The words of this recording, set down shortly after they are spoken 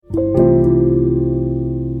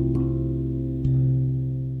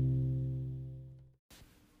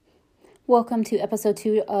Welcome to episode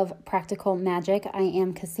 2 of Practical Magic. I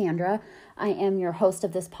am Cassandra. I am your host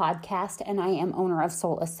of this podcast, and I am owner of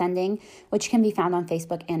Soul Ascending, which can be found on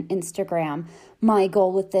Facebook and Instagram. My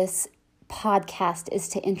goal with this podcast is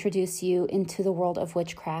to introduce you into the world of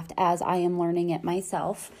witchcraft as I am learning it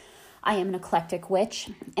myself. I am an eclectic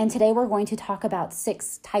witch, and today we're going to talk about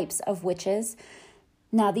 6 types of witches.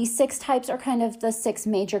 Now, these 6 types are kind of the 6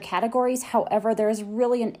 major categories. However, there's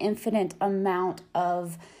really an infinite amount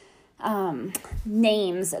of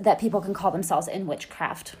names that people can call themselves in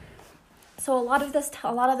witchcraft. So a lot of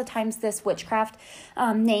the times this witchcraft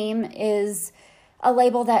name is a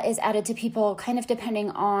label that is added to people kind of depending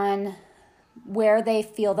on where they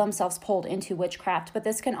feel themselves pulled into witchcraft. But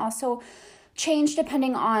this can also change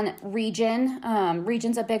depending on region.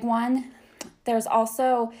 Region's a big one. There's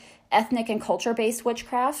also ethnic and culture-based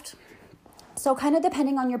witchcraft. So kind of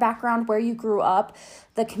depending on your background, where you grew up,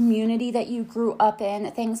 the community that you grew up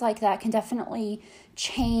in, things like that can definitely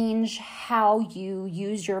change how you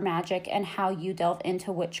use your magic and how you delve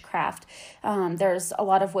into witchcraft. There's a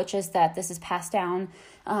lot of witches that this is passed down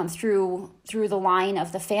through the line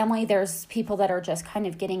of the family. There's people that are just kind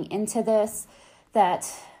of getting into this,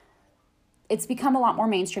 that it's become a lot more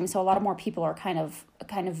mainstream, so a lot of more people are kind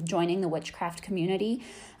of joining the witchcraft community.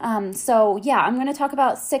 I'm going to talk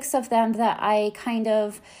about 6 of them that I kind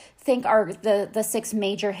of think are the 6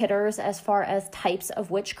 major hitters as far as types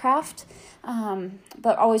of witchcraft.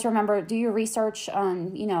 But always remember, do your research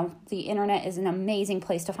on, the internet is an amazing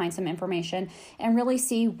place to find some information and really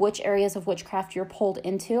see which areas of witchcraft you're pulled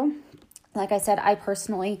into. Like I said, I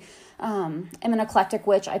personally am an eclectic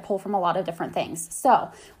witch. I pull from a lot of different things. So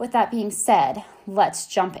with that being said, let's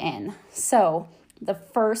jump in. So the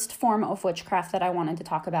first form of witchcraft that I wanted to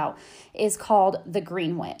talk about is called the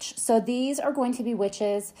Green Witch. So these are going to be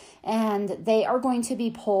witches, and they are going to be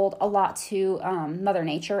pulled a lot to Mother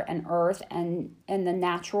Nature and Earth and the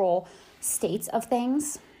natural states of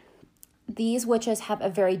things. These witches have a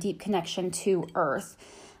very deep connection to Earth.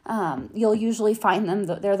 You'll usually find them,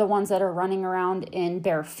 they're the ones that are running around in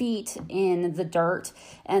bare feet in the dirt,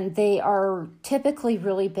 and they are typically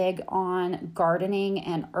really big on gardening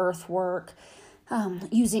and earthwork,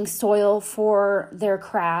 using soil for their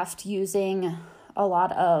craft, using a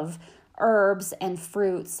lot of herbs and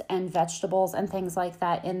fruits and vegetables and things like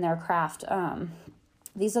that in their craft.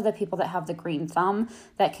 These are the people that have the green thumb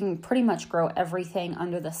that can pretty much grow everything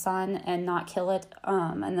under the sun and not kill it.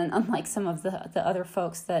 And then unlike some of the other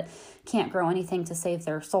folks that can't grow anything to save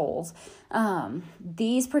their souls,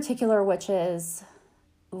 these particular witches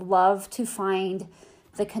love to find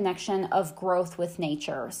the connection of growth with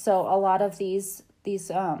nature. So a lot of these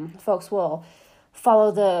folks will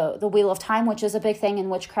follow the wheel of time, which is a big thing in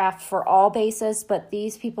witchcraft for all bases, but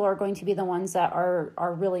these people are going to be the ones that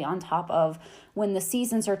are really on top of when the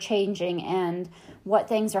seasons are changing and what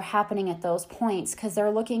things are happening at those points, because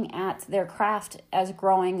they're looking at their craft as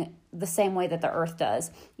growing the same way that the earth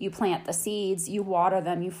does. You plant the seeds, you water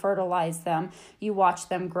them, you fertilize them, you watch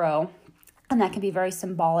them grow, and that can be very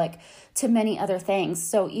symbolic to many other things.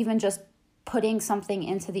 So even just putting something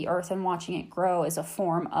into the earth and watching it grow is a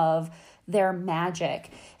form of their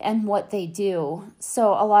magic and what they do.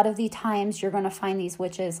 So a lot of the times you're going to find these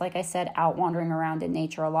witches, like I said, out wandering around in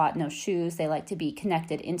nature a lot, no shoes. They like to be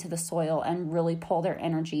connected into the soil and really pull their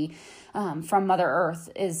energy from Mother Earth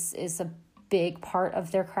is a big part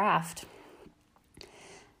of their craft.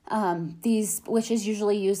 These witches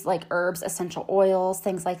usually use like herbs, essential oils,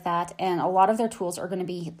 things like that. And a lot of their tools are going to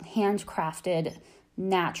be handcrafted,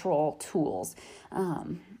 natural tools.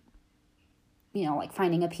 Like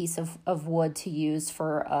finding a piece of wood to use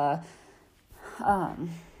for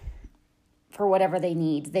whatever they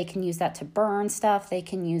need. They can use that to burn stuff. They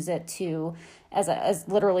can use it to as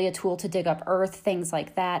literally a tool to dig up earth, things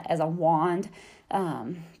like that, as a wand.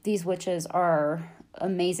 These witches are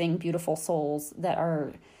amazing, beautiful souls that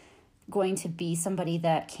are going to be somebody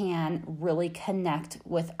that can really connect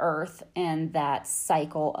with earth and that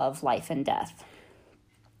cycle of life and death.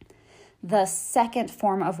 The second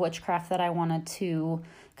form of witchcraft that I wanted to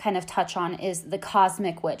kind of touch on is the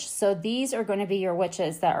cosmic witch. So these are going to be your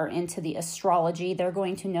witches that are into the astrology. They're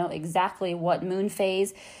going to know exactly what moon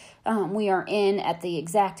phase we are in at the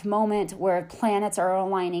exact moment, where planets are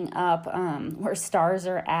aligning up, where stars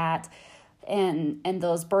are at, and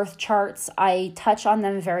those birth charts. I touch on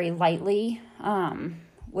them very lightly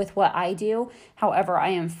with what I do. However, I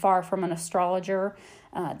am far from an astrologer.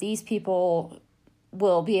 These people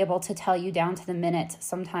will be able to tell you down to the minute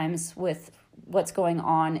sometimes with what's going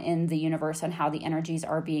on in the universe and how the energies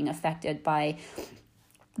are being affected by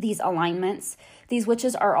these alignments. These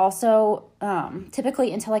witches are also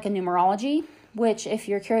typically into like a numerology. which if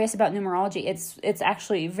you're curious about numerology, it's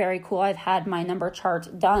actually very cool. I've had my number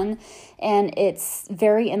chart done and it's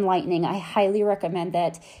very enlightening. I highly recommend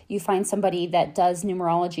that you find somebody that does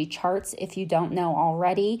numerology charts if you don't know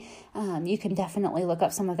already. You can definitely look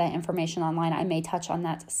up some of that information online. I may touch on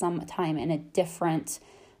that sometime in a different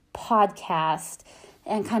podcast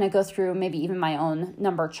and kind of go through maybe even my own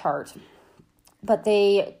number chart. But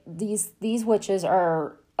these witches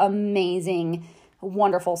are amazing,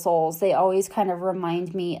 wonderful souls. They always kind of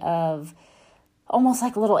remind me of almost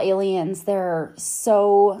like little aliens. They're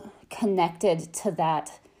so connected to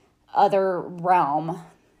that other realm,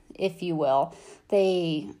 if you will.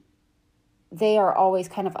 They are always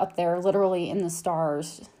kind of up there, literally in the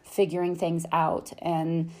stars, figuring things out.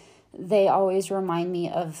 And they always remind me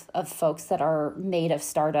of folks that are made of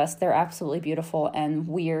stardust. They're absolutely beautiful and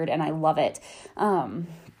weird, and I love it.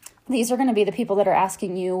 These are going to be the people that are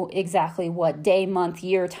asking you exactly what day, month,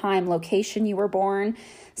 year, time, location you were born,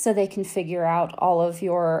 so they can figure out all of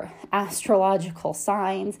your astrological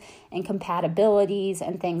signs and compatibilities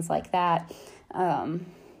and things like that.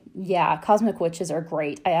 Cosmic witches are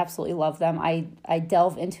great. I absolutely love them. I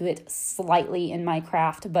delve into it slightly in my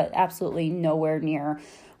craft, but absolutely nowhere near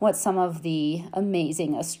what some of the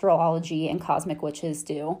amazing astrology and cosmic witches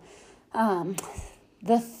do.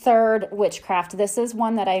 The third witchcraft, this is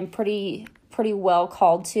one that I'm pretty well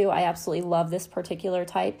called to. I absolutely love this particular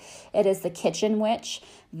type. It is the kitchen witch.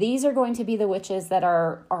 These are going to be the witches that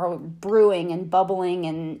are brewing and bubbling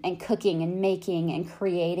and cooking and making and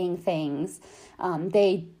creating things.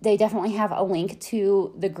 They definitely have a link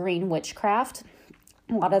to the green witchcraft.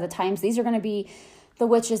 A lot of the times these are going to be the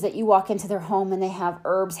witches that you walk into their home and they have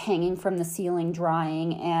herbs hanging from the ceiling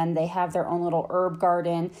drying, and they have their own little herb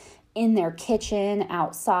garden in their kitchen,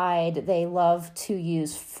 outside. They love to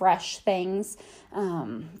use fresh things.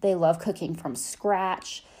 They love cooking from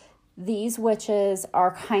scratch. These witches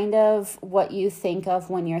are kind of what you think of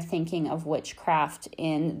when you're thinking of witchcraft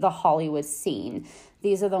in the Hollywood scene.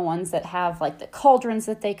 These are the ones that have like the cauldrons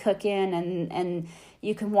that they cook in, and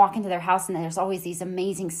you can walk into their house and there's always these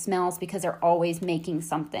amazing smells because they're always making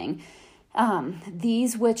something.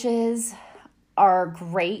 These witches are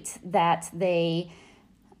great that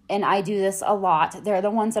and I do this a lot, they're the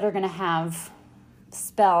ones that are going to have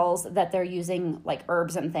spells that they're using like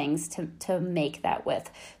herbs and things to make that with.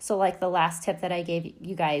 So like the last tip that I gave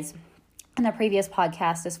you guys in the previous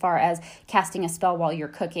podcast, as far as casting a spell while you're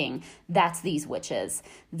cooking, that's these witches.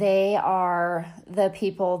 They are the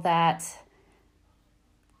people that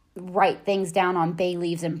write things down on bay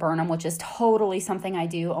leaves and burn them, which is totally something I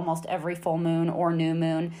do almost every full moon or new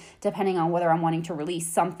moon, depending on whether I'm wanting to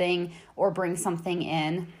release something or bring something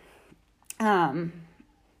in. They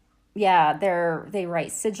write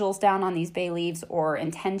sigils down on these bay leaves or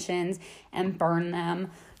intentions and burn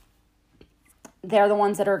them. They're the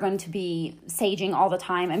ones that are going to be saging all the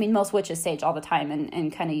time. I mean, most witches sage all the time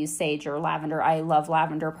and kind of use sage or lavender. I love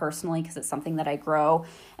lavender personally because it's something that I grow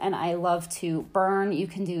and I love to burn. You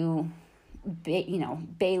can do,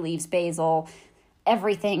 bay leaves, basil,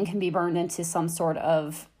 everything can be burned into some sort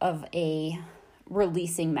of a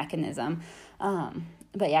releasing mechanism.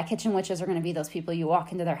 But yeah, kitchen witches are going to be those people you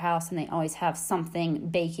walk into their house and they always have something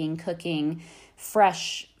baking, cooking,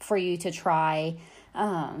 fresh for you to try.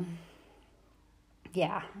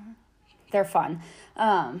 They're fun.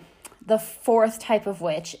 The fourth type of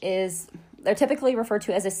witch they're typically referred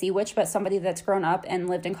to as a sea witch, but somebody that's grown up and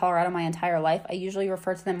lived in Colorado my entire life, I usually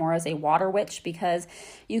refer to them more as a water witch because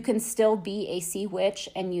you can still be a sea witch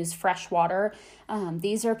and use fresh water.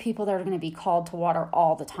 These are people that are going to be called to water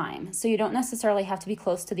all the time. So you don't necessarily have to be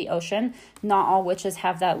close to the ocean. Not all witches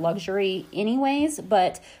have that luxury anyways,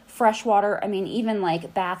 but fresh water, even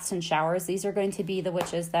like baths and showers, these are going to be the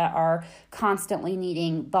witches that are constantly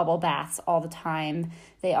needing bubble baths all the time.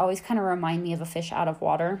 They always kind of remind me of a fish out of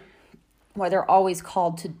water, where they're always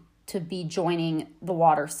called to be joining the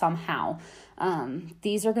water somehow.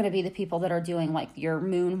 These are going to be the people that are doing like your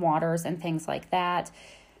moon waters and things like that.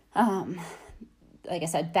 Like I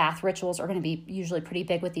said, bath rituals are going to be usually pretty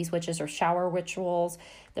big with these witches, or shower rituals.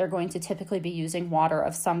 They're going to typically be using water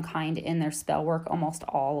of some kind in their spell work almost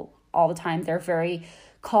all the time. They're very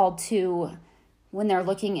called to, when they're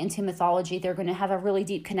looking into mythology, they're going to have a really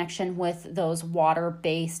deep connection with those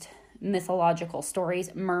water-based mythological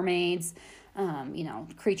stories. Mermaids,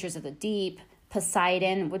 creatures of the deep.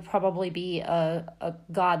 Poseidon would probably be a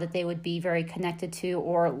god that they would be very connected to,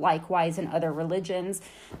 or likewise in other religions,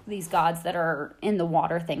 these gods that are in the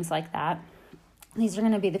water, things like that. These are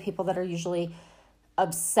going to be the people that are usually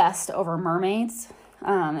obsessed over mermaids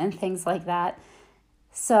and things like that.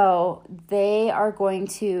 So they are going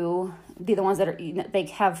to be the ones that they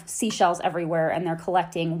have seashells everywhere and they're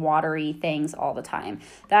collecting watery things all the time.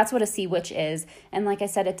 That's what a sea witch is. And like I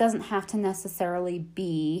said, it doesn't have to necessarily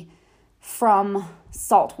be from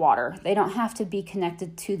salt water. They don't have to be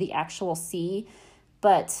connected to the actual sea,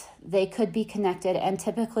 but they could be connected and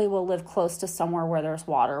typically will live close to somewhere where there's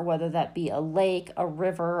water, whether that be a lake, a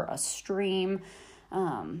river, a stream,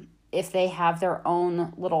 if they have their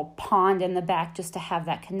own little pond in the back just to have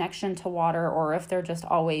that connection to water, or if they're just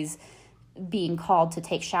always being called to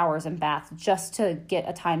take showers and baths just to get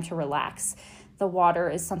a time to relax. The water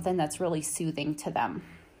is something that's really soothing to them.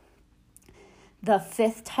 The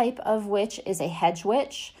fifth type of witch is a hedge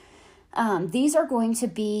witch. These are going to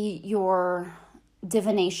be your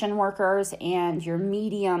divination workers and your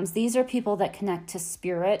mediums. These are people that connect to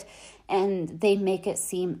spirit and they make it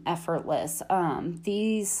seem effortless.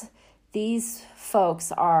 These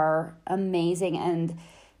folks are amazing, and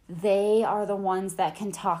they are the ones that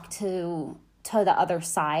can talk to the other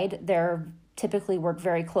side. They're typically work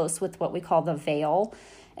very close with what we call the veil,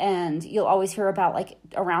 and you'll always hear about, like,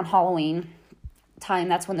 around Halloween time,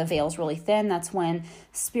 that's when the veil's really thin. That's when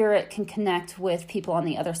spirit can connect with people on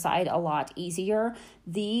the other side a lot easier.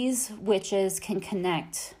 These witches can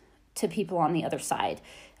connect to people on the other side,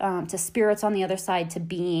 to spirits on the other side, to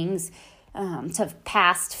beings, to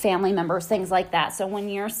past family members, things like that. So when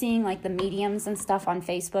you're seeing like the mediums and stuff on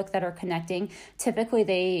Facebook that are connecting, typically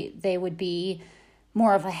they would be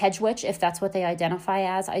more of a hedge witch if that's what they identify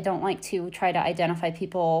as. I don't like to try to identify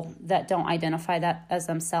people that don't identify that as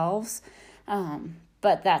themselves.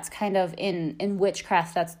 But that's kind of in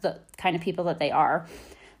witchcraft, that's the kind of people that they are.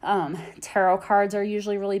 Tarot cards are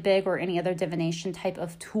usually really big, or any other divination type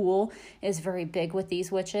of tool is very big with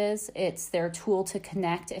these witches. It's their tool to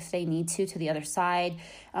connect if they need to the other side.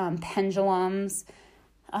 Pendulums,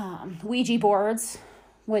 Ouija boards,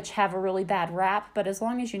 which have a really bad rap, but as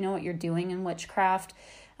long as you know what you're doing in witchcraft,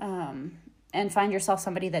 and find yourself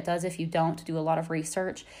somebody that does, if you don't, do a lot of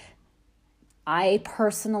research. I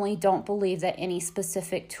personally don't believe that any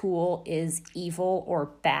specific tool is evil or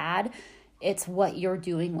bad. It's what you're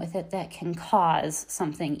doing with it that can cause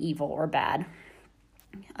something evil or bad.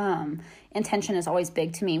 Intention is always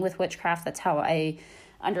big to me with witchcraft. That's how I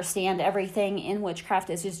understand everything in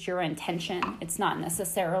witchcraft, is just your intention. It's not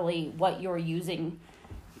necessarily what you're using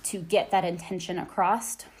to get that intention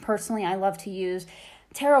across. Personally, I love to use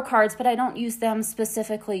tarot cards, but I don't use them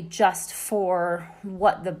specifically just for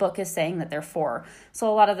what the book is saying that they're for.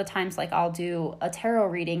 So a lot of the times, like, I'll do a tarot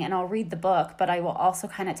reading and I'll read the book, but I will also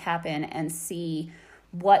kind of tap in and see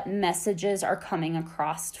what messages are coming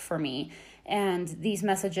across for me. And these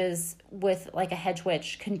messages with like a hedge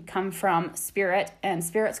witch can come from spirit, and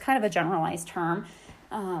spirit's kind of a generalized term.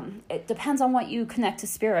 It depends on what you connect to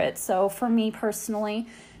spirit. So for me personally,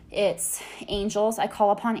 it's angels. I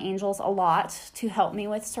call upon angels a lot to help me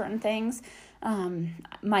with certain things.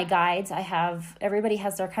 My guides, everybody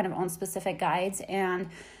has their kind of own specific guides, and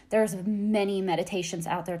there's many meditations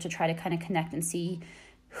out there to try to kind of connect and see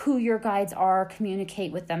who your guides are,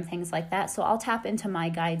 communicate with them, things like that. So I'll tap into my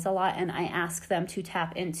guides a lot, and I ask them to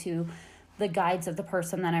tap into the guides of the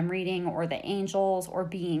person that I'm reading, or the angels or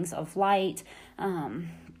beings of light.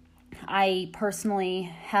 I personally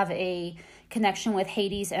have a connection with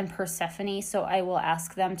Hades and Persephone, so I will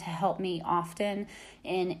ask them to help me often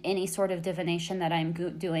in any sort of divination that I'm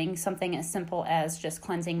doing. Something as simple as just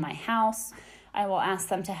cleansing my house, I will ask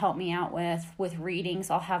them to help me out with readings.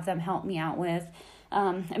 I'll have them help me out with,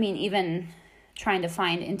 even trying to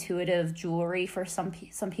find intuitive jewelry for some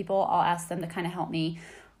people, I'll ask them to kind of help me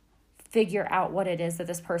figure out what it is that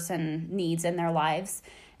this person needs in their lives.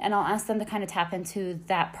 And I'll ask them to kind of tap into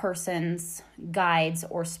that person's guides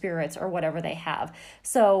or spirits or whatever they have.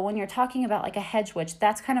 So when you're talking about like a hedge witch,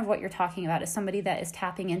 that's kind of what you're talking about, is somebody that is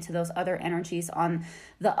tapping into those other energies on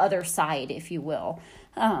the other side, if you will.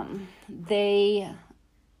 They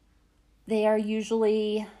are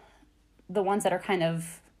usually the ones that are kind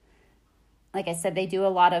of, like I said, they do a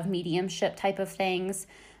lot of mediumship type of things.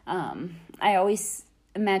 I always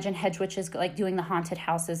imagine hedge witches like doing the haunted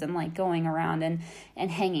houses and like going around and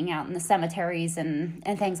hanging out in the cemeteries and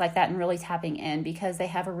things like that, and really tapping in, because they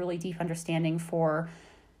have a really deep understanding for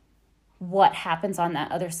what happens on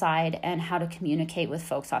that other side and how to communicate with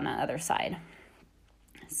folks on that other side.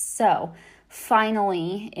 So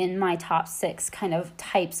finally, in my top 6 kind of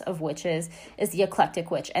types of witches is the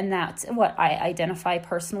eclectic witch, and that's what I identify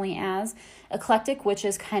personally as. Eclectic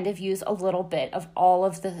witches kind of use a little bit of all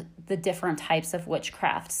of the different types of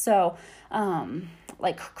witchcraft. So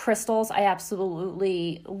like crystals. I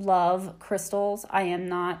absolutely love crystals. I am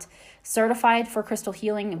not certified for crystal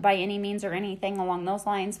healing by any means or anything along those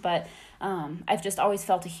lines, but I've just always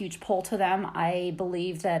felt a huge pull to them. I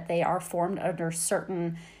believe that they are formed under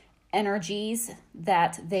certain energies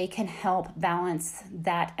that they can help balance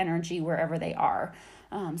that energy wherever they are.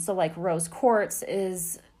 So like rose quartz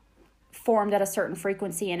is formed at a certain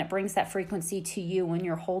frequency, and it brings that frequency to you when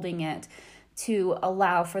you're holding it to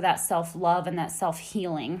allow for that self-love and that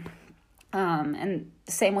self-healing. And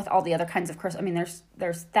same with all the other kinds of crystals. I mean,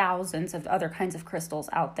 there's thousands of other kinds of crystals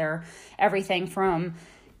out there, everything from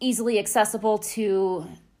easily accessible to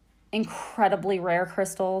incredibly rare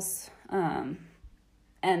crystals.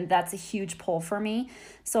 And that's a huge pull for me.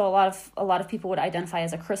 So a lot of people would identify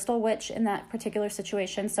as a crystal witch in that particular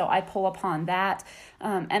situation. So I pull upon that.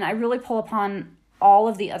 And I really pull upon all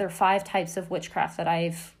of the other 5 types of witchcraft that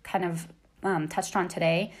I've kind of touched on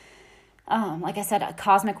today. Like I said, a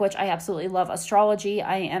cosmic witch, I absolutely love astrology.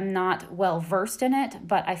 I am not well versed in it,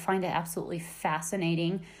 but I find it absolutely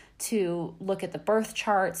fascinating to look at the birth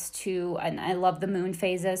charts, and I love the moon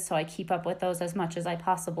phases, so I keep up with those as much as I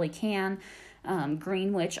possibly can.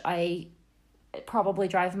 Green witch, I probably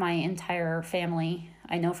drive my entire family,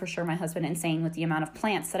 I know for sure my husband, insane with the amount of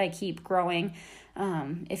plants that I keep growing.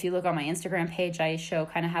 If you look on my Instagram page, I show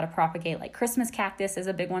kind of how to propagate, like Christmas cactus is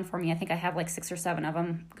a big one for me. I think I have like 6 or 7 of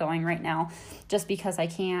them going right now just because I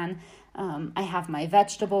can. I have my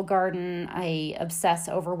vegetable garden. I obsess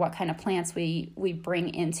over what kind of plants we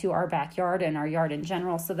bring into our backyard and our yard in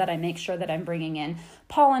general, so that I make sure that I'm bringing in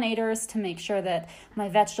pollinators to make sure that my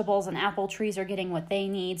vegetables and apple trees are getting what they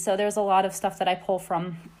need. So there's a lot of stuff that I pull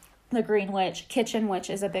from the green witch. Kitchen witch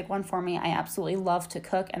is a big one for me. I absolutely love to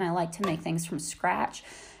cook, and I like to make things from scratch.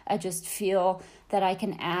 I just feel that I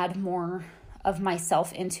can add more of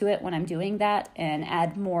myself into it when I'm doing that, and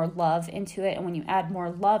add more love into it. And when you add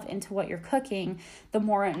more love into what you're cooking, the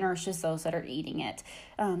more it nourishes those that are eating it.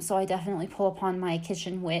 So I definitely pull upon my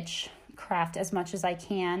kitchen witch craft as much as I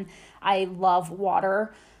can. I love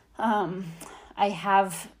water. I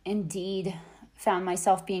have indeed found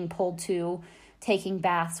myself being pulled to taking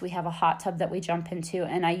baths. We have a hot tub that we jump into,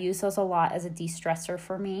 and I use those a lot as a de-stressor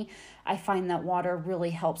for me. I find that water really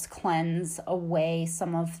helps cleanse away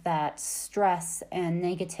some of that stress and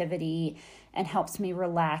negativity, and helps me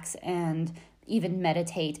relax and even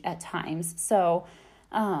meditate at times. So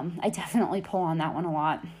I definitely pull on that one a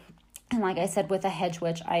lot. And like I said, with a hedge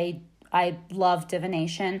witch, I love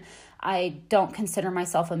divination. I don't consider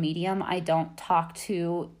myself a medium. I don't talk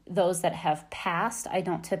to those that have passed. I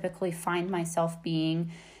don't typically find myself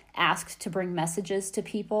being asked to bring messages to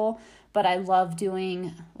people, but I love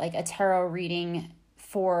doing like a tarot reading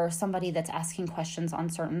for somebody that's asking questions on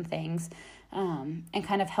certain things, and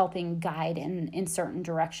kind of helping guide in certain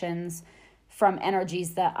directions from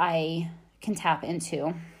energies that I can tap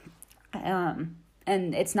into.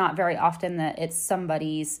 And it's not very often that it's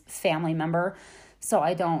somebody's family member, so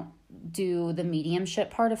I don't do the mediumship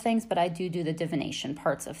part of things, but I do the divination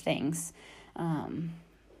parts of things. And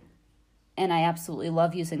I absolutely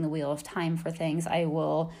love using the Wheel of Time for things. I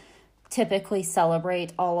will typically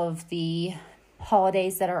celebrate all of the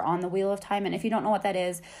holidays that are on the Wheel of Time. And if you don't know what that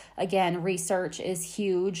is, again, research is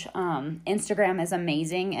huge. Instagram is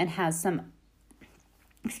amazing and has some,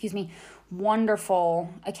 wonderful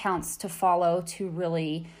accounts to follow to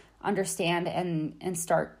really understand and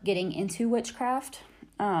start getting into witchcraft.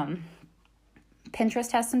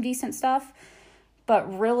 Pinterest has some decent stuff,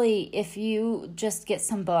 but really, if you just get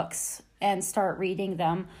some books and start reading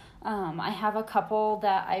them, I have a couple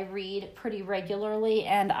that I read pretty regularly,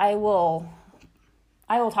 and I will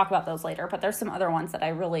talk about those later, but there's some other ones that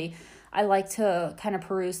I like to kind of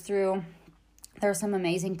peruse through. There's some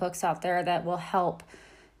amazing books out there that will help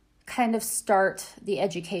kind of start the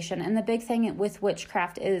education. And the big thing with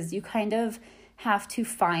witchcraft is you kind of have to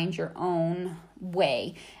find your own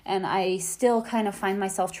way. And I still kind of find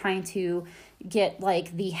myself trying to get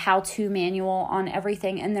like the how-to manual on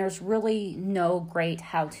everything. And there's really no great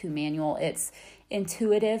how-to manual. It's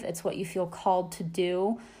intuitive. It's what you feel called to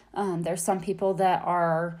do. There's some people that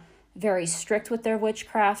are very strict with their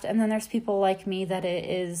witchcraft, and then there's people like me that it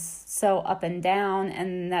is so up and down,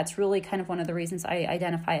 and that's really kind of one of the reasons I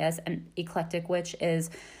identify as an eclectic witch. Is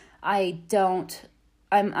I'm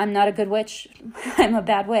not a good witch. I'm a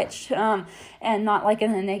bad witch, and not like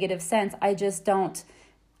in a negative sense. I just don't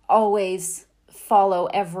always follow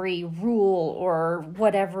every rule or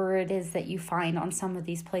whatever it is that you find on some of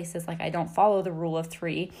these places. Like I don't follow the rule of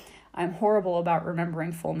 3. I'm horrible about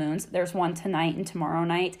remembering full moons. There's one tonight and tomorrow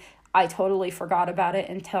night. I totally forgot about it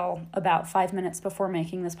until about 5 minutes before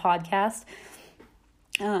making this podcast.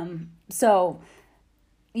 So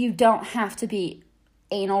you don't have to be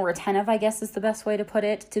anal retentive, I guess is the best way to put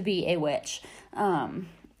it, to be a witch. And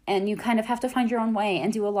you kind of have to find your own way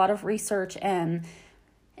and do a lot of research and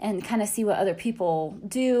kind of see what other people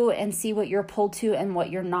do and see what you're pulled to and what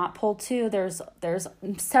you're not pulled to. There's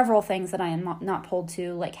several things that I am not pulled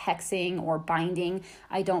to, like hexing or binding.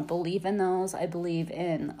 I don't believe in those. I believe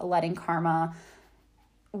in letting karma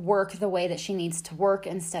work the way that she needs to work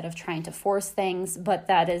instead of trying to force things. But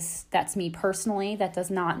that's me personally. That does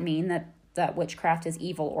not mean that witchcraft is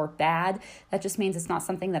evil or bad. That just means it's not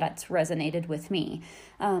something that's resonated with me.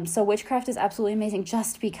 So witchcraft is absolutely amazing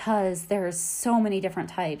just because there's so many different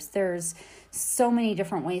types. There's so many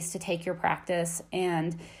different ways to take your practice,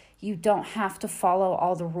 and you don't have to follow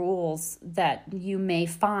all the rules that you may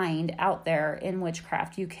find out there in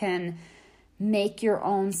witchcraft. You can make your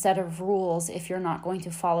own set of rules if you're not going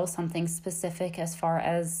to follow something specific as far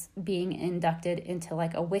as being inducted into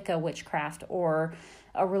like a Wicca witchcraft or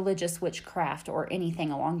a religious witchcraft or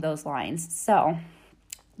anything along those lines. So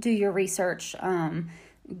do your research,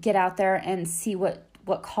 get out there and see what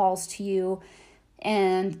calls to you,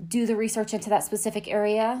 and do the research into that specific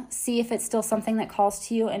area. See if it's still something that calls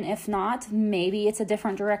to you, and if not, maybe it's a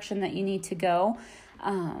different direction that you need to go.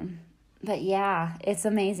 But yeah, it's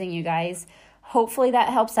amazing, you guys. Hopefully that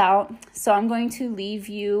helps out. So I'm going to leave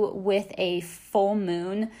you with a full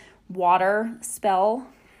moon water spell,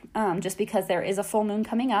 just because there is a full moon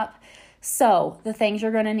coming up. So the things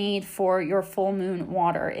you're going to need for your full moon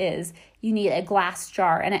water is you need a glass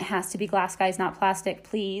jar, and it has to be glass, guys, not plastic,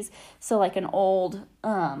 please. So like an old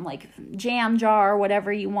like jam jar,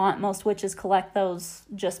 whatever you want. Most witches collect those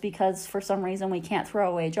just because for some reason we can't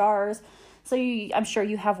throw away jars. So I'm sure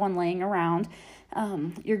you have one laying around.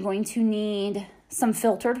 You're going to need some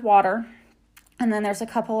filtered water. And then there's a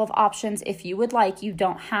couple of options if you would like. You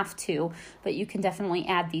don't have to, but you can definitely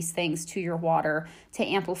add these things to your water to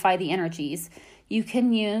amplify the energies. You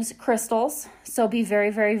can use crystals, so be very,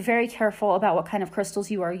 very, very careful about what kind of crystals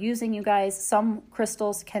you are using, you guys. Some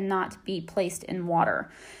crystals cannot be placed in water.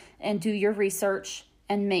 And do your research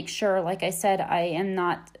and make sure, like I said, I am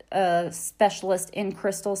not a specialist in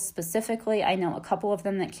crystals specifically. I know a couple of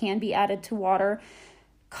them that can be added to water.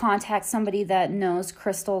 Contact somebody that knows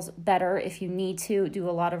crystals better if you need to. Do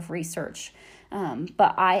a lot of research.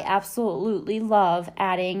 But I absolutely love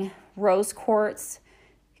adding rose quartz,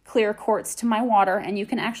 clear quartz to my water, and you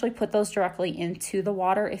can actually put those directly into the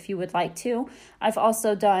water if you would like to. I've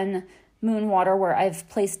also done moon water where I've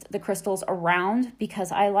placed the crystals around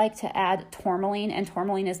because I like to add tourmaline, and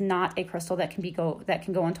tourmaline is not a crystal that can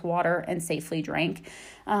go into water and safely drink.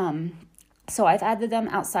 So I've added them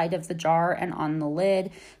outside of the jar and on the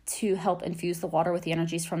lid to help infuse the water with the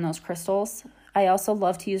energies from those crystals. I also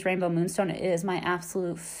love to use rainbow moonstone. It is my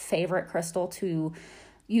absolute favorite crystal to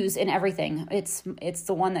use in everything. It's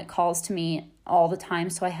the one that calls to me all the time.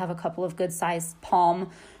 So I have a couple of good sized palm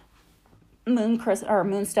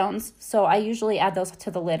moonstones. So I usually add those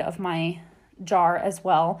to the lid of my jar as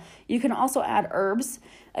well. You can also add herbs.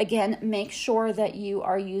 Again, make sure that you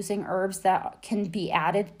are using herbs that can be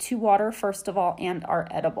added to water, first of all, and are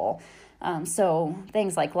edible. So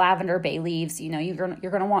things like lavender, bay leaves, you're going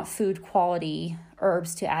to want food quality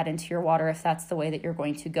herbs to add into your water if that's the way that you're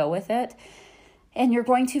going to go with it. And you're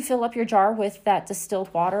going to fill up your jar with that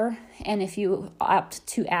distilled water. And if you opt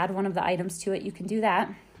to add one of the items to it, you can do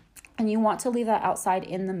that. And you want to leave that outside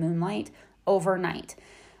in the moonlight overnight.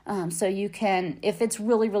 So you can, if it's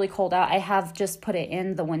really, really cold out, I have just put it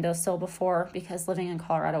in the windowsill before because living in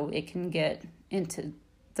Colorado, it can get into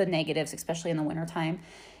the negatives, especially in the wintertime.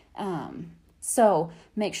 So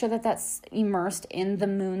make sure that that's immersed in the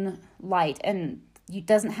moonlight, and it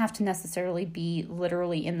doesn't have to necessarily be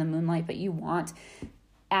literally in the moonlight, but you want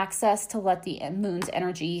access to let the moon's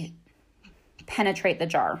energy penetrate the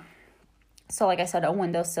jar. So like I said, a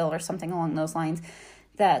windowsill or something along those lines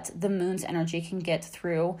that the moon's energy can get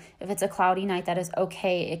through. If it's a cloudy night, that is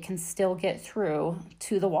okay. It can still get through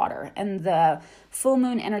to the water. And the full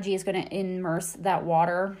moon energy is going to immerse that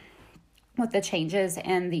water with the changes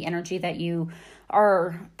and the energy that you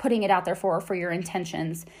are putting it out there for your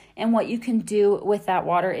intentions. And what you can do with that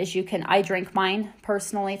water is I drink mine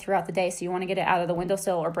personally throughout the day. So you want to get it out of the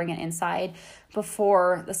windowsill or bring it inside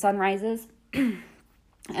before the sun rises.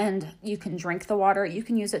 And you can drink the water. You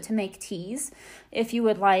can use it to make teas if you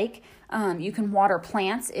would like. You can water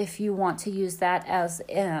plants if you want to use that as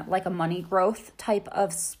like a money growth type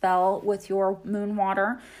of spell with your moon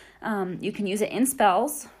water. You can use it in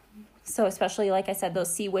spells. So especially, like I said,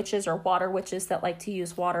 those sea witches or water witches that like to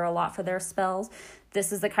use water a lot for their spells,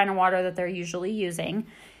 this is the kind of water that they're usually using.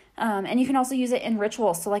 And you can also use it in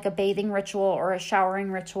rituals, so like a bathing ritual or a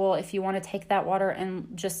showering ritual, if you want to take that water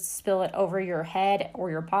and just spill it over your head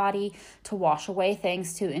or your body to wash away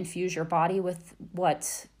things, to infuse your body with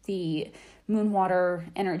what the moon water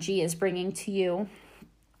energy is bringing to you.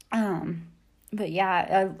 But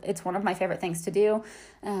yeah, it's one of my favorite things to do.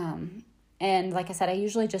 And like I said, I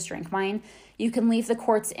usually just drink mine. You can leave the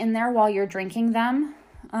quartz in there while you're drinking them.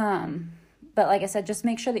 But like I said, just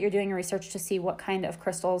make sure that you're doing your research to see what kind of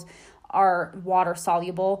crystals are water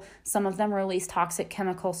soluble. Some of them release toxic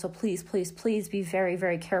chemicals. So please, please, please be very,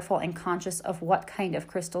 very careful and conscious of what kind of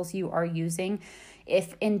crystals you are using.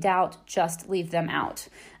 If in doubt, just leave them out.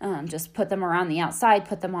 Just put them around the outside,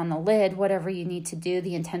 put them on the lid, whatever you need to do.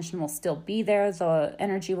 The intention will still be there. The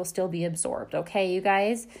energy will still be absorbed. Okay, you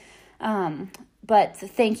guys? But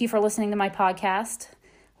thank you for listening to my podcast.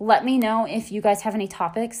 Let me know if you guys have any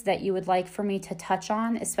topics that you would like for me to touch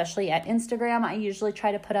on, especially at Instagram. I usually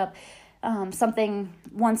try to put up something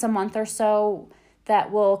once a month or so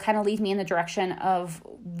that will kind of lead me in the direction of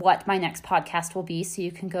what my next podcast will be. So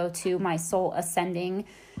you can go to my Soul Ascending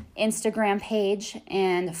Instagram page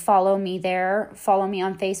and follow me there. Follow me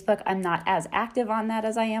on Facebook. I'm not as active on that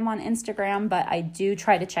as I am on Instagram, but I do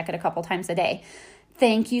try to check it a couple times a day.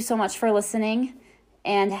 Thank you so much for listening,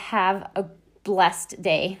 and have a blessed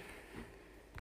day.